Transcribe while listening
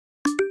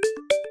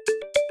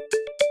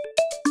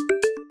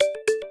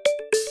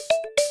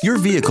Your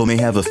vehicle may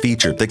have a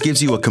feature that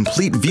gives you a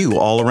complete view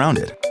all around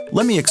it.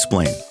 Let me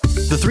explain.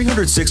 The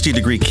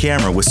 360-degree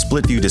camera with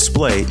split view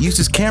display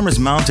uses cameras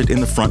mounted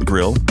in the front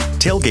grille,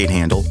 tailgate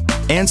handle,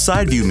 and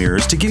side view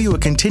mirrors to give you a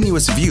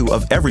continuous view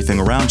of everything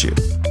around you.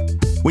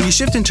 When you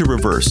shift into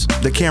reverse,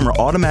 the camera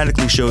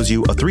automatically shows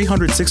you a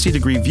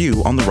 360-degree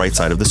view on the right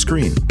side of the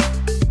screen,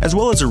 as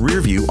well as a rear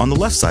view on the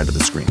left side of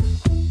the screen.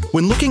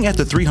 When looking at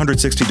the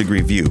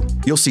 360-degree view,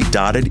 you'll see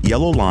dotted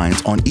yellow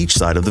lines on each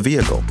side of the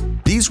vehicle.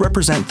 These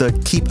represent the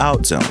keep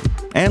out zone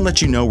and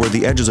let you know where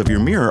the edges of your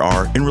mirror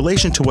are in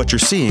relation to what you're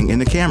seeing in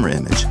the camera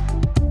image.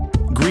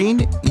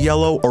 Green,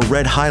 yellow, or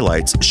red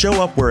highlights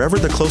show up wherever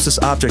the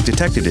closest object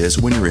detected is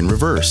when you're in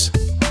reverse.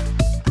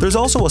 There's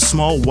also a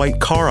small white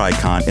car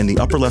icon in the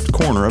upper left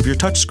corner of your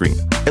touchscreen.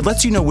 It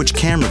lets you know which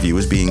camera view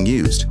is being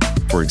used.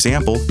 For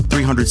example,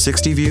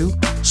 360 view,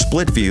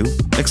 split view,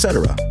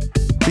 etc.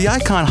 The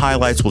icon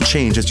highlights will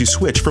change as you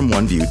switch from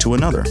one view to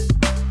another.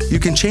 You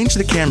can change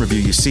the camera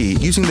view you see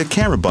using the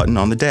camera button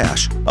on the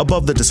dash,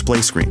 above the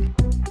display screen.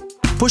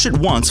 Push it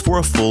once for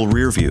a full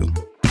rear view.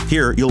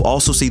 Here, you'll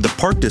also see the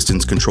park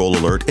distance control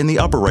alert in the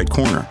upper right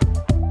corner.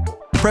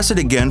 Press it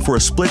again for a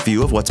split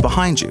view of what's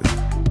behind you.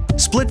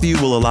 Split view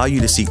will allow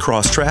you to see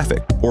cross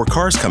traffic, or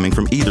cars coming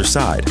from either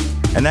side,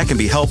 and that can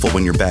be helpful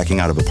when you're backing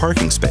out of a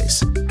parking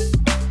space.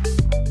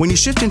 When you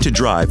shift into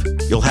drive,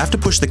 you'll have to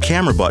push the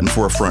camera button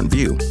for a front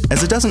view,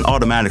 as it doesn't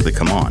automatically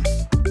come on.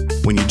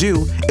 When you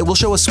do, it will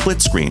show a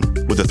split screen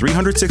with a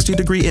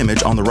 360-degree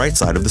image on the right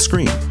side of the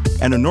screen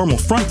and a normal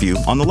front view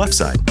on the left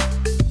side.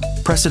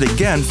 Press it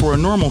again for a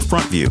normal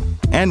front view,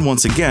 and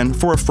once again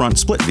for a front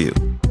split view.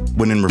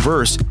 When in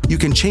reverse, you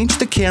can change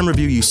the camera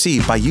view you see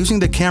by using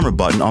the camera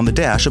button on the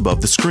dash above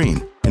the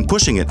screen and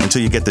pushing it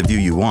until you get the view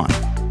you want.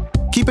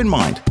 Keep in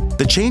mind,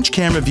 the change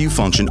camera view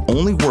function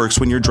only works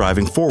when you're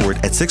driving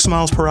forward at 6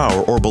 miles per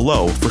hour or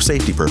below for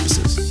safety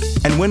purposes.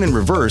 And when in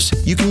reverse,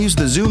 you can use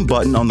the zoom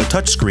button on the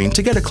touchscreen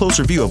to get a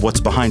closer view of what's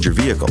behind your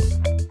vehicle.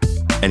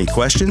 Any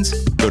questions?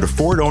 Go to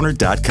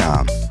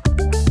FordOwner.com.